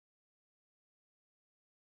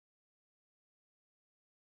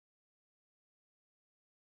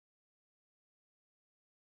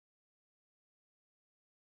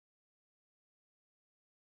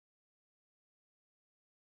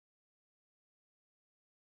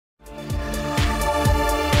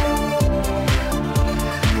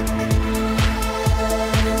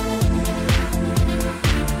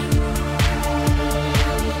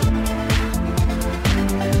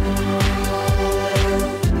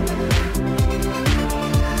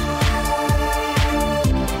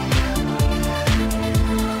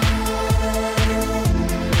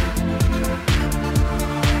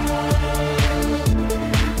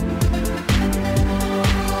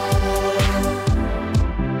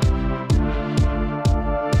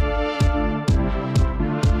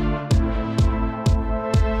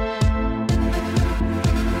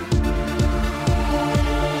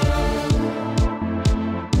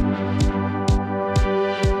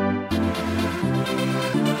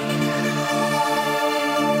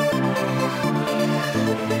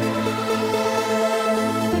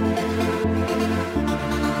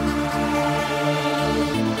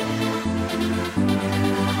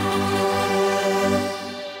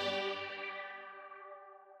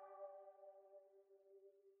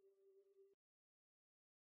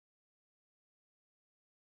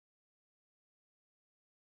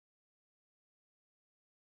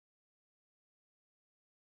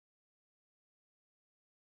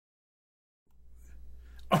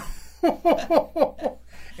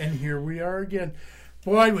And here we are again.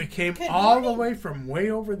 Boy, we came all the way from way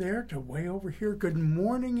over there to way over here. Good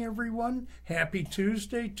morning, everyone. Happy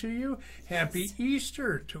Tuesday to you. Happy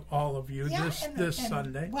Easter to all of you this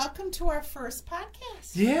Sunday. Welcome to our first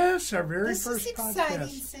podcast. Yes, our very first podcast. This is exciting,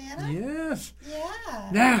 Santa. Yes. Yeah.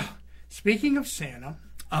 Now, speaking of Santa,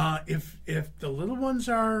 if the little ones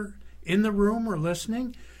are in the room or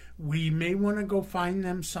listening, we may want to go find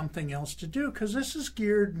them something else to do, because this is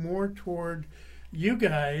geared more toward you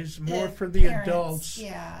guys, more for the parents, adults,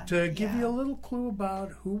 to give you a little clue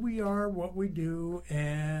about who we are, what we do,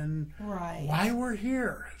 and why we're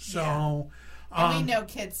here. So, and we know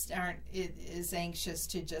kids aren't as anxious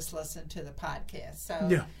to just listen to the podcast.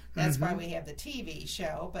 So that's why we have the TV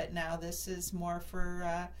show. But now this is more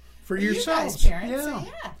for yourselves, you guys, parents.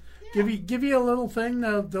 So, Give you a little thing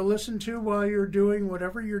to listen to while you're doing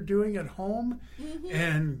whatever you're doing at home.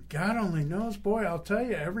 And God only knows, boy, I'll tell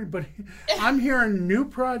you, everybody, I'm hearing new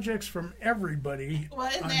projects from everybody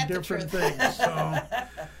on different things. So,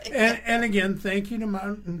 and again, thank you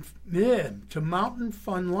to Mountain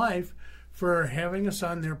Fun Life for having us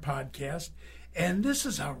on their podcast. And this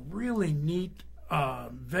is a really neat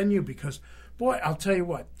venue because, boy, I'll tell you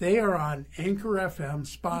what, they are on Anchor FM,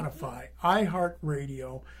 Spotify,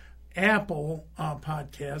 iHeartRadio, Apple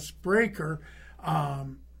Podcasts, Breaker,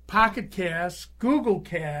 Pocket Cast, Google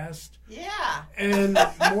Cast, and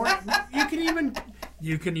more.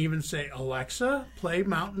 You can even say, Alexa, play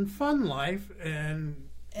Mountain Fun Life, and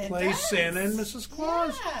play Santa and Mrs.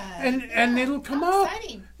 Claus, and it'll come up.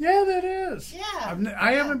 Exciting. Yeah, that is. Yeah,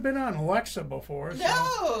 I haven't been on Alexa before.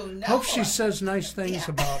 No. Hope she says nice things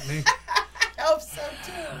about me. I hope so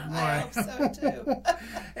too. I hope so too.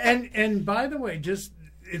 And by the way, just.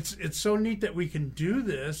 It's so neat that we can do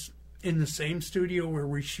this in the same studio where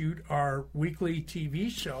we shoot our weekly TV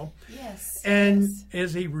show. Yes. And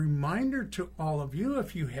as a reminder to all of you,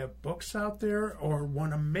 if you have books out there or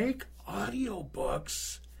want to make audio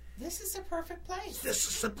books, this is a perfect place. This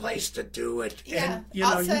is the place to do it. Yeah,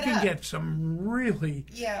 and you can get some really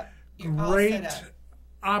great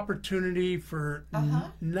opportunity for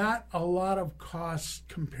not a lot of costs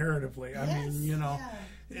comparatively. I mean,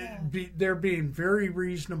 they're being very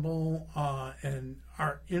reasonable and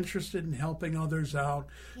are interested in helping others out.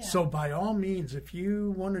 So by all means, if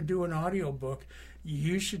you want to do an audiobook,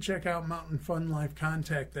 you should check out Mountain Fun Life.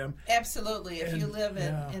 Contact them. Absolutely. If you live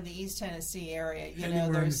in the East Tennessee area,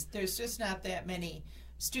 there's just not that many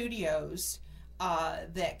studios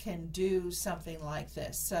that can do something like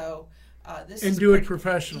this. So this is do it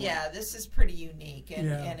professionally. Yeah, this is pretty unique.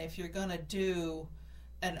 And if you're going to do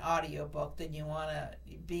an audiobook, then you want to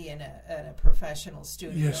be in a professional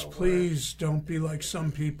studio. Yes, please don't be like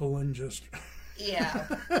some people and just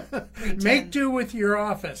pretend, make do with your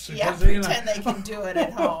office. Pretend they can do it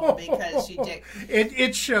at home because you did.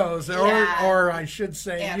 It shows, or I should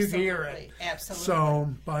say, you hear it. Absolutely.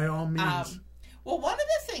 So by all means. Well, one of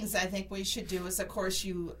the things I think we should do is, of course,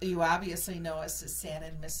 you obviously know us as Santa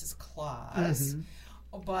and Mrs. Claus,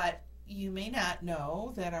 but you may not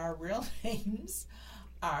know that our real names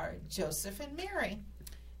are Joseph and Mary.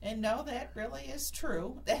 And no, that really is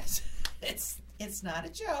true. It's not a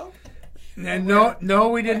joke. And no,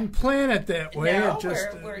 we didn't plan it that way. No,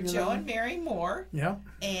 we're Joe and Mary Moore. Yeah.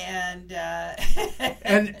 And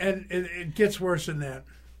and it gets worse than that.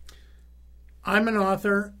 I'm an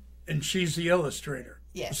author, and she's the illustrator.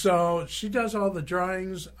 Yes. So she does all the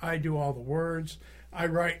drawings. I do all the words. I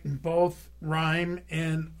write in both rhyme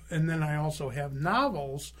and then I also have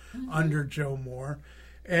novels under Joe Moore.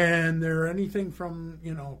 And they're anything from,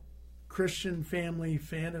 Christian family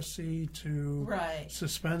fantasy to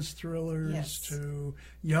suspense thrillers to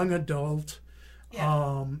young adult.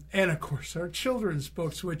 And, of course, our children's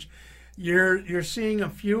books, which you're seeing a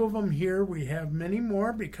few of them here. We have many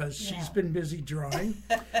more because she's been busy drawing.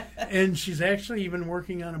 And she's actually even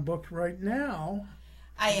working on a book right now.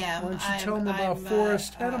 I am. Why don't you tell them about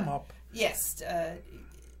Forrest Hedemup? Yes.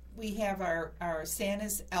 We have our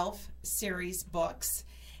Santa's Elf series books.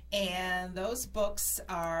 And those books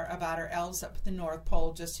are about our elves up at the North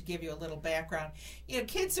Pole, just to give you a little background.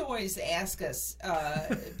 Kids always ask us,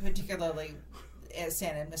 particularly as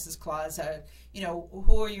Santa and Mrs. Claus,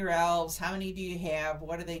 who are your elves? How many do you have?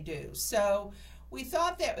 What do they do? So we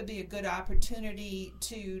thought that would be a good opportunity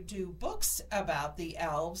to do books about the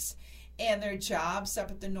elves and their jobs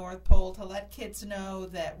up at the North Pole, to let kids know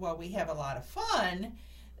that while we have a lot of fun,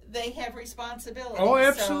 they have responsibilities. Oh,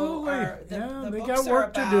 absolutely. So they got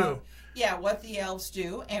work to do. Yeah, what the elves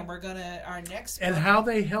do, and we're going to, our next book. And how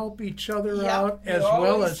they help each other out as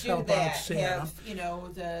well as help out Santa. Have,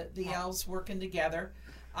 the elves working together.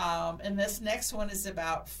 And this next one is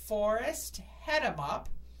about Forrest Head-em-up,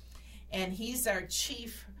 and he's our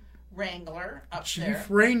chief wrangler up there. Chief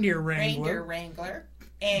reindeer wrangler. Reindeer wrangler.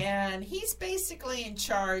 And he's basically in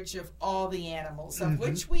charge of all the animals, of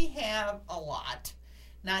which we have a lot.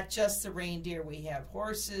 Not just the reindeer, we have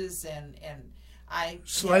horses and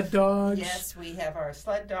sled dogs. Yes, we have our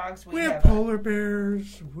sled dogs. We have polar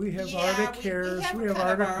bears. We have Arctic hares. We have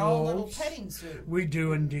Arctic our own little wolves. petting zoo. We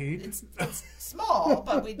do indeed. It's small,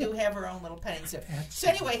 but we do have our own little petting zoo. So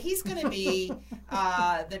anyway, he's going to be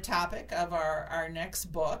the topic of our next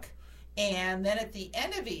book. And then at the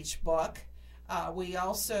end of each book, we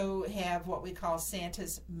also have what we call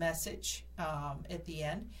Santa's message at the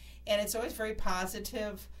end. And it's always very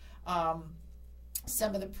positive.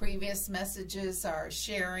 Some of the previous messages are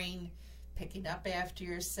sharing, picking up after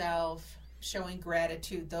yourself, showing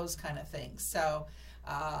gratitude, those kind of things. So,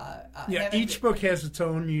 each book has its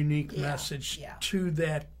own unique message to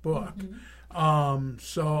that book.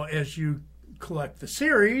 So as you collect the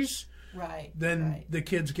series, then the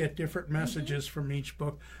kids get different messages from each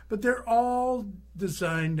book. But they're all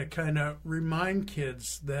designed to kind of remind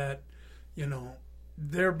kids that,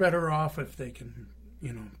 they're better off if they can,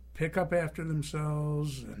 pick up after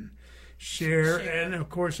themselves and share. And of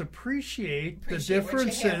course appreciate the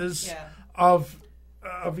differences of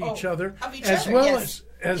each other, as well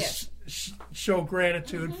as show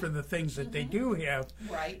gratitude for the things that they do have,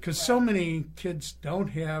 because so many kids don't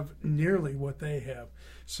have nearly what they have.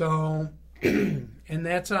 So and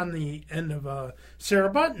that's on the end of Sarah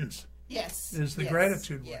Buttons. Is the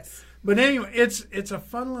gratitude one. But anyway, it's a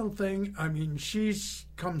fun little thing. I mean, she's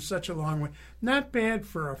come such a long way. Not bad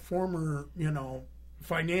for a former,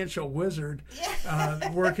 financial wizard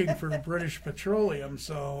working for British Petroleum,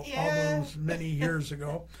 all those many years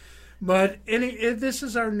ago. But this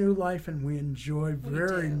is our new life, and we enjoy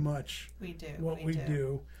very much what we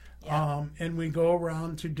do. And we go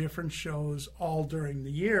around to different shows all during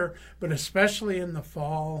the year, but especially in the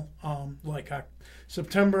fall, like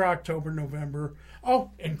September, October, November.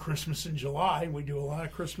 Oh, and Christmas in July. We do a lot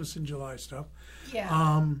of Christmas in July stuff.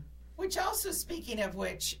 Which also, speaking of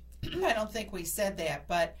which, I don't think we said that,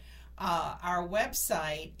 but our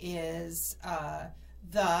website is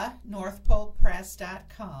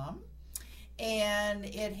thenorthpolepress.com. And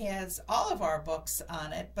it has all of our books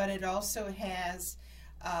on it, but it also has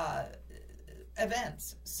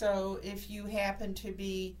events. So if you happen to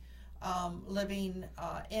be living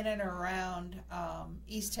in and around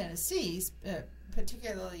East Tennessee,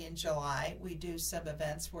 particularly in July, we do some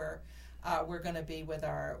events where we're going to be with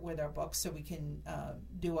our books, so we can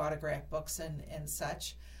do autograph books and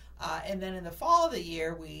such. And then in the fall of the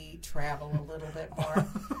year, we travel a little bit more.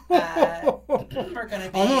 We're going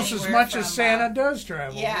to be almost as much as Santa does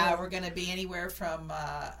travel. Yeah, we're going to be anywhere from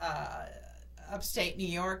upstate New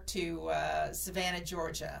York to Savannah,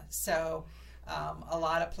 Georgia. So a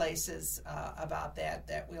lot of places about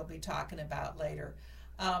that we'll be talking about later.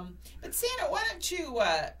 But Santa, why don't you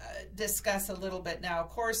discuss a little bit now? Of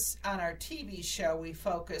course, on our TV show, we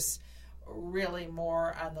focus really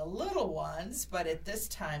more on the little ones, but at this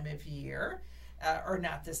time of year, or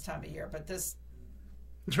not this time of year, but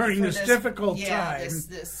during this difficult time,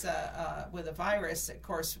 this with a virus. Of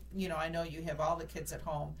course, I know you have all the kids at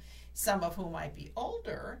home, some of whom might be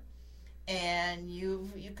older, and you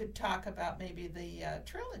could talk about maybe the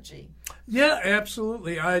trilogy. Yeah,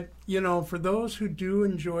 absolutely. For those who do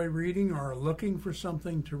enjoy reading or are looking for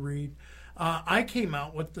something to read, I came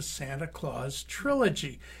out with the Santa Claus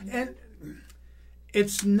trilogy, and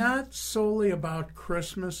it's not solely about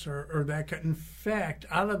Christmas or that kind. In fact,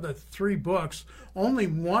 out of the 3 books, only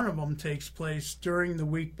one of them takes place during the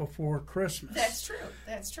week before Christmas. That's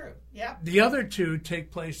true. Yeah. The other 2 take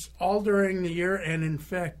place all during the year, and in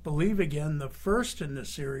fact, believe again, the first in the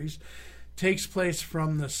series takes place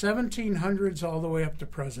from the 1700s all the way up to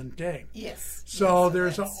present day. Yes. So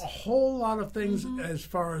there's a whole lot of things as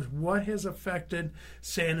far as what has affected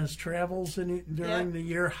Santa's travels during the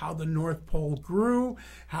year, how the North Pole grew,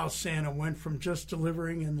 how Santa went from just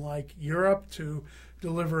delivering in like Europe to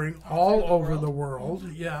delivering all over the world.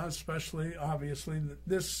 Yeah, especially obviously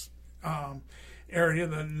this area,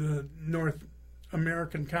 the North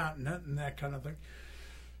American continent and that kind of thing.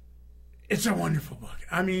 It's a wonderful book.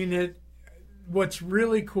 I mean, what's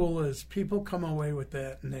really cool is people come away with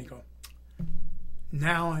that and they go,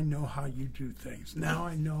 now I know how you do things. Now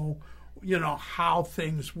I know, how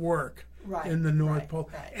things work in the North Pole.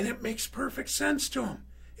 And it makes perfect sense to them.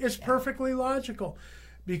 It's perfectly logical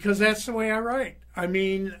because that's the way I write. I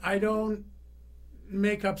mean, I don't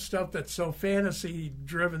make up stuff that's so fantasy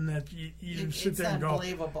driven that you sit there and go,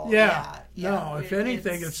 unbelievable. No, if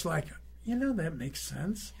anything, it's like, that makes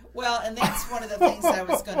sense. Well, and that's one of the things I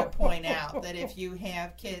was going to point out, that if you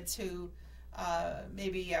have kids who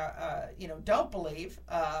maybe don't believe,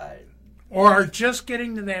 or are just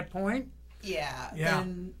getting to that point,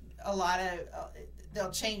 then a lot of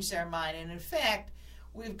they'll change their mind. And in fact,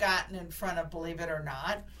 we've gotten in front of, believe it or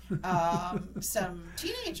not, some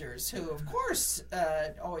teenagers who, of course,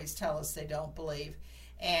 always tell us they don't believe.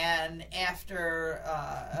 And after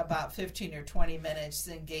about 15 or 20 minutes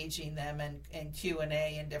engaging them in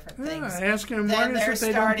Q&A and different things, asking them what is it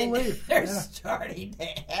they don't believe. They're starting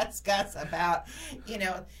to ask us about,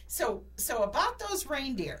 so about those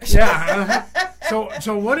reindeers. Yeah.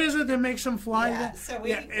 So what is it that makes them fly? Yeah. So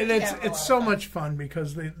and it's so much fun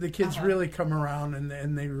because the kids really come around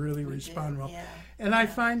and they really respond well. Yeah. And I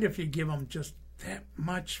find if you give them just that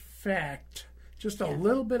much fact, just a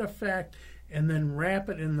little bit of fact, and then wrap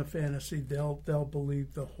it in the fantasy, they'll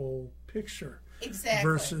believe the whole picture. Exactly.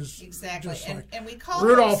 Versus just and we call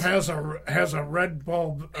Rudolph has a red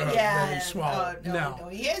bulb that he swallowed. No.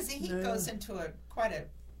 He goes into quite a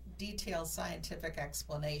detailed scientific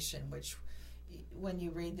explanation, which when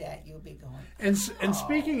you read that you'll be going. And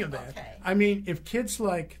speaking of that, okay. I mean, if kids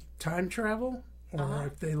like time travel, or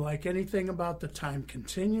if they like anything about the time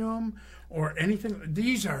continuum or anything,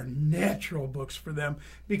 these are natural books for them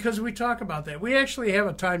because we talk about that. We actually have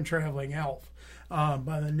a time traveling elf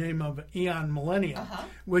by the name of Eon Millennium,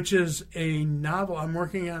 which is a novel. I'm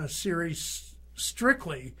working on a series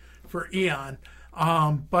strictly for Eon,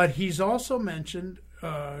 but he's also mentioned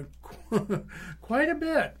quite a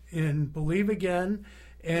bit in Believe Again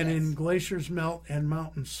and in Glaciers Melt and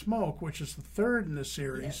Mountain Smoke, which is the third in the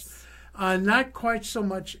series. Yes. Not quite so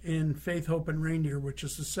much in Faith, Hope, and Reindeer, which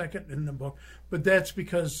is the second in the book, but that's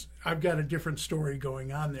because I've got a different story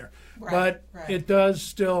going on there. But it does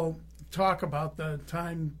still talk about the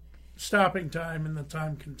stopping time and the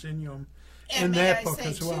time continuum in that book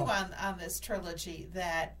as well. And may I say, too, on this trilogy,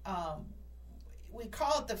 that we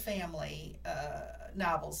call it the family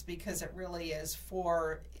novels because it really is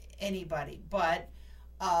for anybody. But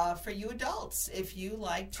for you adults, if you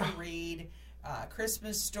like to read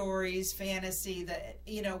Christmas stories, fantasy,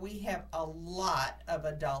 we have a lot of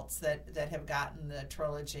adults that have gotten the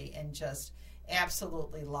trilogy and just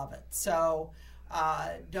absolutely love it. So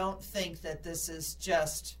don't think that this is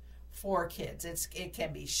just for kids. It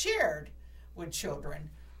can be shared with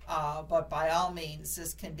children, but by all means,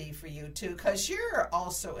 this can be for you too, because you're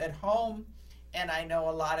also at home, and I know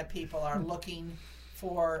a lot of people are looking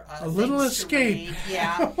for a little escape.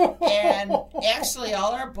 And actually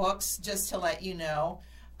all our books, just to let you know,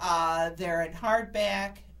 they're in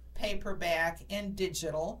hardback, paperback, and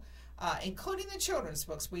digital, including the children's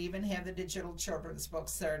books. We even have the digital children's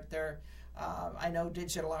books. They're I know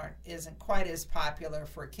digital isn't quite as popular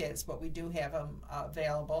for kids, but we do have them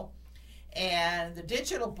available. And the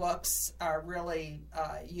digital books are really,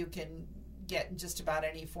 you can get in just about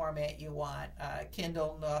any format you want.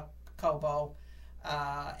 Kindle, Nook, Kobo,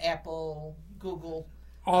 Apple, Google,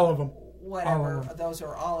 all of them, whatever. Those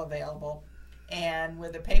are all available. And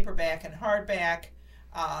with the paperback and hardback,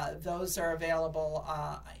 those are available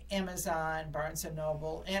Amazon, Barnes &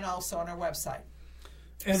 Noble, and also on our website.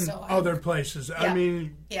 And other places. Yeah. I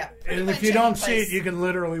mean, and if you don't see it, you can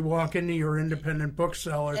literally walk into your independent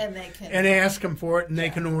bookseller and ask them for it, and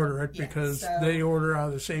they can order it because they order out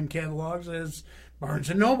of the same catalogs as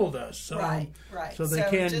Barnes & Noble does. So, right. So they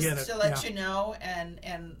can just get it. to let you know,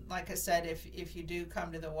 and like I said, if you do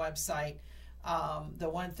come to the website, the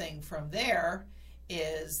one thing from there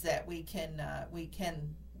is that we can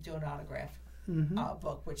do an autograph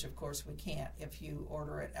book, which of course we can't if you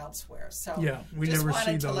order it elsewhere. So we just never wanted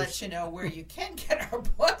see to those. let you know where you can get our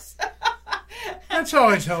books. That's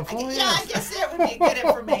always helpful. I guess that would be good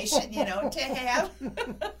information, to have.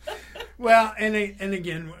 Well, and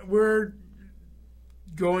again, we're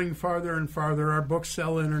going farther and farther. Our books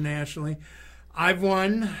sell internationally. I've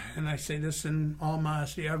won, and I say this in all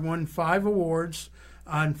modesty, I've won 5 awards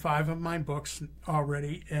on 5 of my books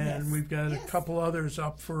already, and we've got a couple others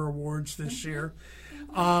up for awards this year.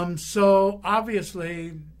 So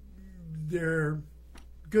obviously, they're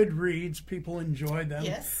good reads. People enjoy them.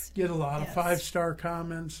 Get a lot of 5-star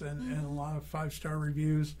comments and a lot of 5-star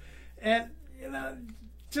reviews. And,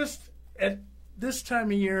 just at this time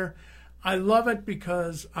of year, I love it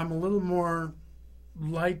because I'm a little more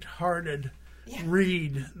lighthearted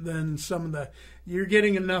read than some of the... You're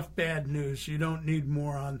getting enough bad news. You don't need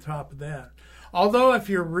more on top of that. Although if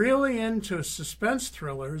you're really into suspense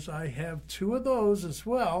thrillers, I have 2 of those as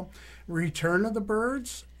well. Return of the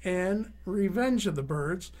Birds and Revenge of the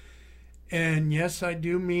Birds. And yes, I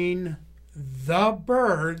do mean The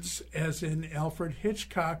Birds, as in Alfred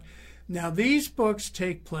Hitchcock. Now, these books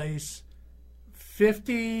take place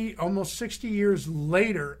 50, almost 60 years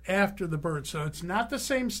later after The Birds, so it's not the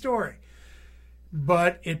same story.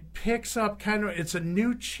 But it picks up it's a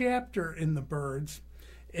new chapter in The Birds,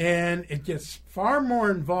 and it gets far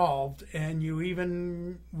more involved, and you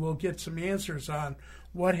even will get some answers on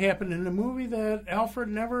what happened in the movie that Alfred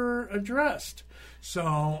never addressed.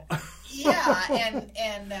 So yeah,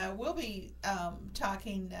 and we'll be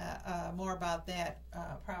talking more about that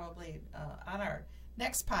probably on our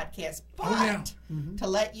next podcast. But to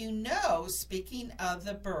let you know, speaking of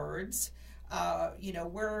The Birds,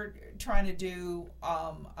 we're trying to do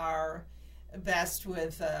our best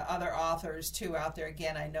with other authors too out there.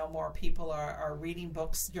 Again, I know more people are reading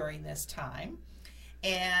books during this time.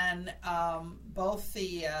 And both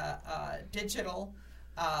the digital,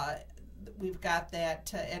 we've got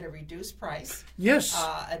that at a reduced price. Yes.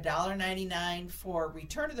 $1.99 for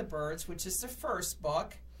Return of the Birds, which is the first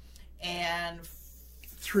book, and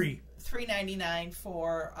 $3.99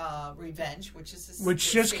 for Revenge, which is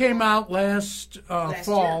which just came out last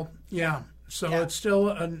fall. Year. Yeah. So it's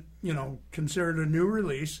still considered a new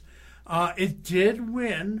release. It did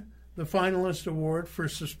win the finalist award for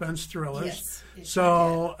suspense thrillers. Yes,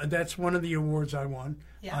 so that's one of the awards I won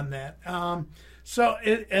on that.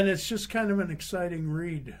 It's just kind of an exciting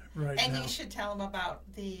read right now. And you should tell them about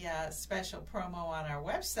the special promo on our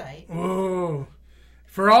website. Oh,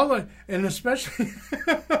 and especially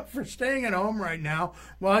for staying at home right now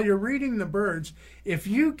while you're reading The Birds, if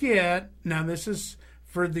you get, now this is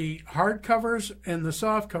for the hardcovers and the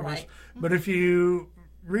soft covers, right. But if you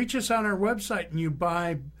reach us on our website and you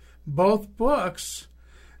buy both books,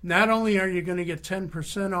 not only are you going to get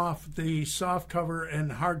 10% off the softcover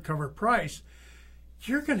and hardcover price,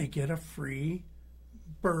 you're going to get a free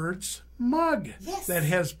Birds mug that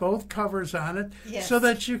has both covers on it, so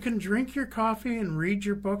that you can drink your coffee and read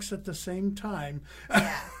your books at the same time.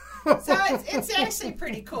 Yeah. So it's actually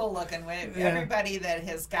pretty cool looking. Everybody that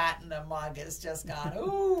has gotten a mug has just gone,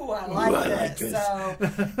 ooh, I like this.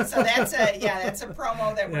 So that's a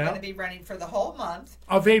promo that we're going to be running for the whole month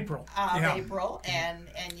of April. April, and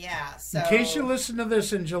So in case you listen to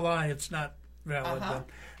this in July, it's not valid then,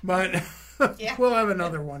 but we'll have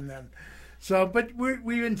another one then. So, but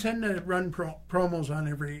we intend to run promos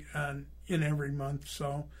on in every month.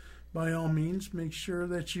 So, by all means, make sure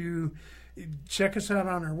that you check us out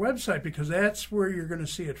on our website, because that's where you're going to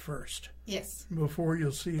see it first. Yes. Before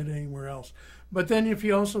you'll see it anywhere else. But then if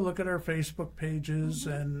you also look at our Facebook pages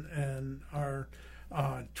and our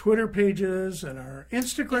Twitter pages and our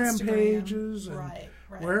Instagram pages and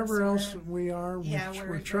wherever else we are,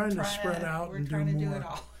 we're trying to spread out and do more. Do it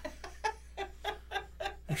all.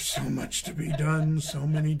 There's so much to be done, so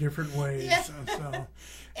many different ways. Yeah. So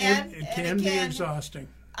it can be exhausting.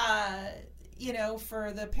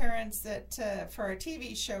 For the parents that for our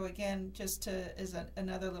TV show, again, just as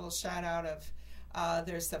another little shout out of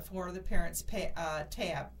there's the For the Parents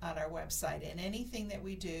tab on our website, and anything that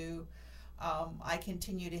we do, I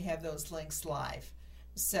continue to have those links live.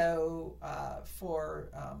 So for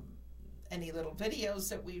any little videos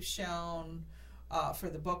that we've shown, for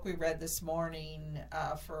the book we read this morning,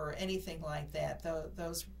 for anything like that,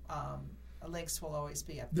 those links will always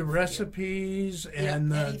be up there. The recipes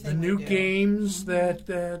and the new games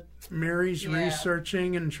that Mary's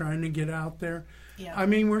researching and trying to get out there. Yeah. I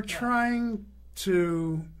mean, we're trying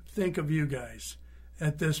to think of you guys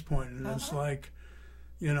at this point, and it's like,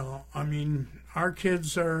 I mean, our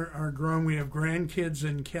kids are grown. We have grandkids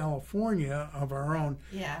in California of our own.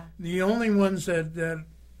 Yeah. The only ones that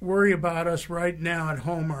worry about us right now at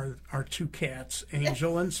home are our two cats,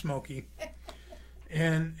 Angel and Smokey.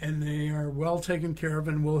 And they are well taken care of,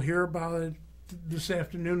 and we'll hear about it this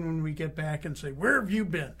afternoon when we get back and say, where have you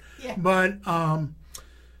been? Yeah.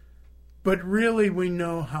 But really, we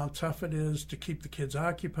know how tough it is to keep the kids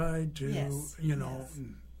occupied,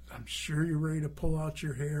 I'm sure you're ready to pull out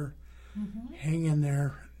your hair. Mm-hmm. Hang in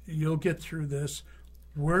there. You'll get through this.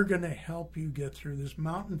 We're going to help you get through this.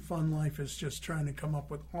 Mountain Fun Life is just trying to come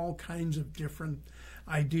up with all kinds of different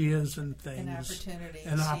ideas and things.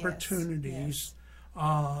 And opportunities.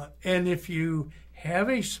 Yes. And if you have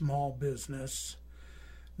a small business,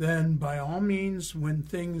 then by all means, when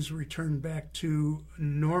things return back to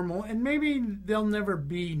normal, and maybe they'll never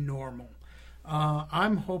be normal,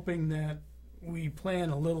 I'm hoping that we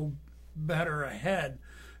plan a little better ahead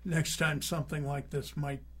next time something like this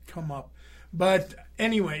might come up. But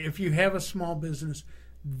anyway, if you have a small business,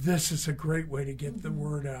 this is a great way to get the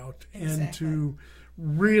word out and to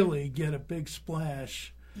really get a big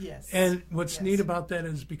splash. Yes. And what's neat about that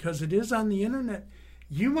is because it is on the internet,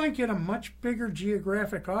 you might get a much bigger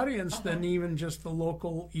geographic audience than even just the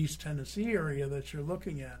local East Tennessee area that you're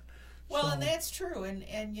looking at. Well, and that's true. And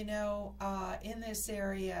in this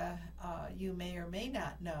area, you may or may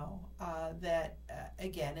not know that,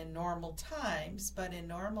 again, in normal times,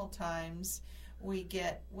 we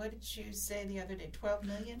get, what did you say the other day, 12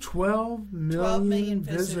 million? 12 million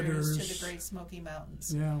visitors to the Great Smoky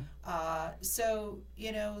Mountains. Yeah. So,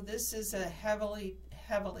 this is a heavily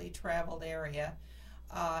traveled area.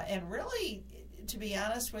 And really, to be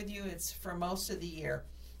honest with you, it's for most of the year.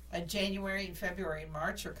 January and February and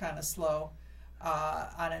March are kind of slow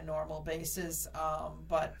on a normal basis.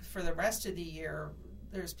 But for the rest of the year,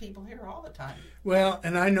 there's people here all the time. Well,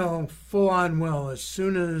 and I know full on well, as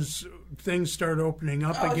soon as things start opening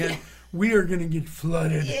up again, we are going to get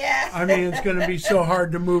flooded. Yeah. I mean, it's going to be so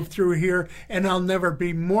hard to move through here, and I'll never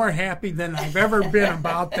be more happy than I've ever been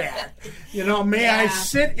about that. May I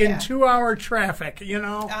sit in 2-hour traffic,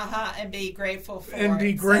 and be grateful for it. And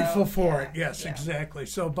be grateful for it. Yes, exactly.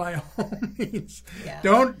 So by all means,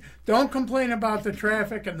 don't complain about the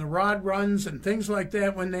traffic and the rod runs and things like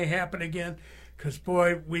that when they happen again. Because,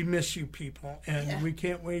 boy, we miss you people, and we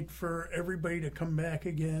can't wait for everybody to come back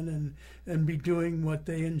again and be doing what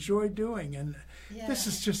they enjoy doing. And this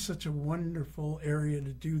is just such a wonderful area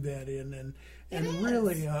to do that in. And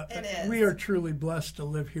really, we are truly blessed to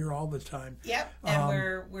live here all the time. Yep,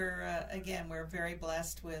 and we're very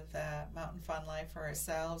blessed with Mountain Fun Life for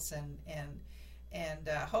ourselves, and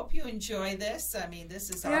hope you enjoy this. I mean, this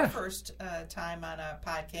is our first time on a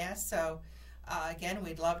podcast, so... again,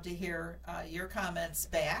 we'd love to hear your comments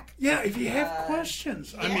back. Yeah, if you have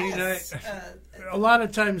questions. I mean, a lot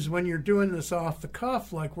of times when you're doing this off the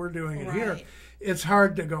cuff, like we're doing it here, it's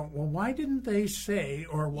hard to go, well, why didn't they say,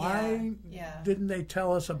 or why didn't they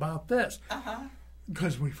tell us about this?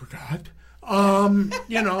 Because we forgot.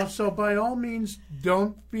 So by all means,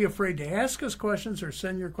 don't be afraid to ask us questions or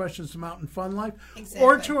send your questions to Mountain Fun Life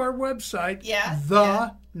or to our website,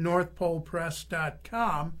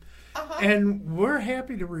 thenorthpolepress.com. And we're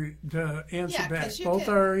happy to answer back. Both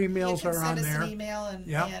our emails are on there. Send us an email and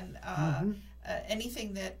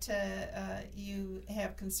anything that you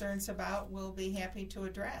have concerns about, we'll be happy to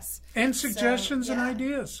address. And suggestions and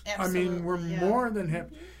ideas. Absolutely, I mean, we're more than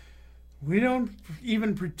happy. We don't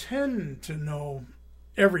even pretend to know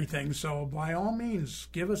everything. So by all means,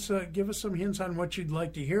 give us some hints on what you'd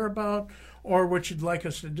like to hear about or what you'd like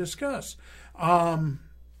us to discuss. And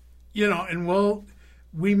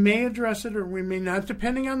we may address it or we may not,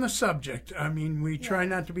 depending on the subject. I mean, we try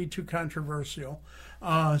not to be too controversial.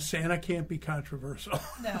 Santa can't be controversial.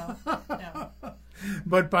 No.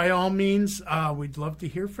 But by all means, we'd love to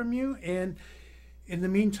hear from you. And in the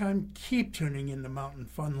meantime, keep tuning into Mountain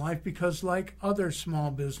Fun Life because like other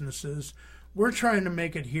small businesses, we're trying to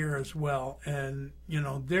make it here as well. And,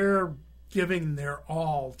 they're giving their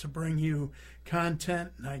all to bring you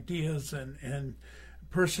content and ideas and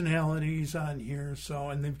personalities on here,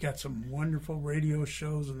 and they've got some wonderful radio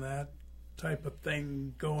shows and that type of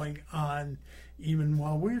thing going on even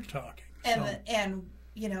while we're talking. And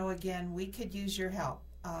again, we could use your help.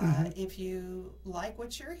 If you like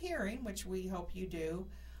what you're hearing, which we hope you do,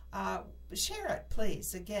 share it,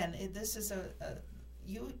 please. Again, this is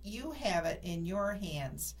you have it in your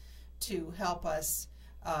hands to help us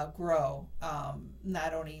grow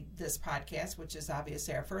not only this podcast, which is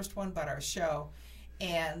obviously our first one, but our show.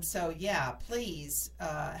 And so, please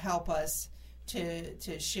help us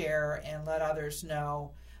to share and let others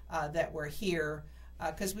know that we're here,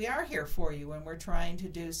 because we are here for you, and we're trying to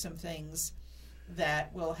do some things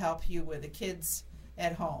that will help you with the kids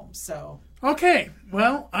at home. So okay,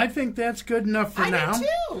 well, I think that's good enough for now. I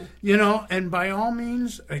do too. And by all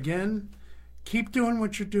means, again, keep doing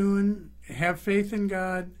what you're doing. Have faith in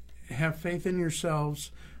God. Have faith in yourselves.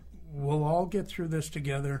 We'll all get through this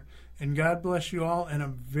together. And God bless you all, and a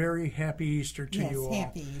very happy Easter to you all.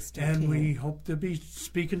 Happy Easter and to we you. Hope to be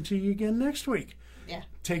speaking to you again next week. Yeah.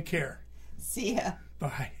 Take care. See ya.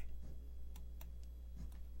 Bye.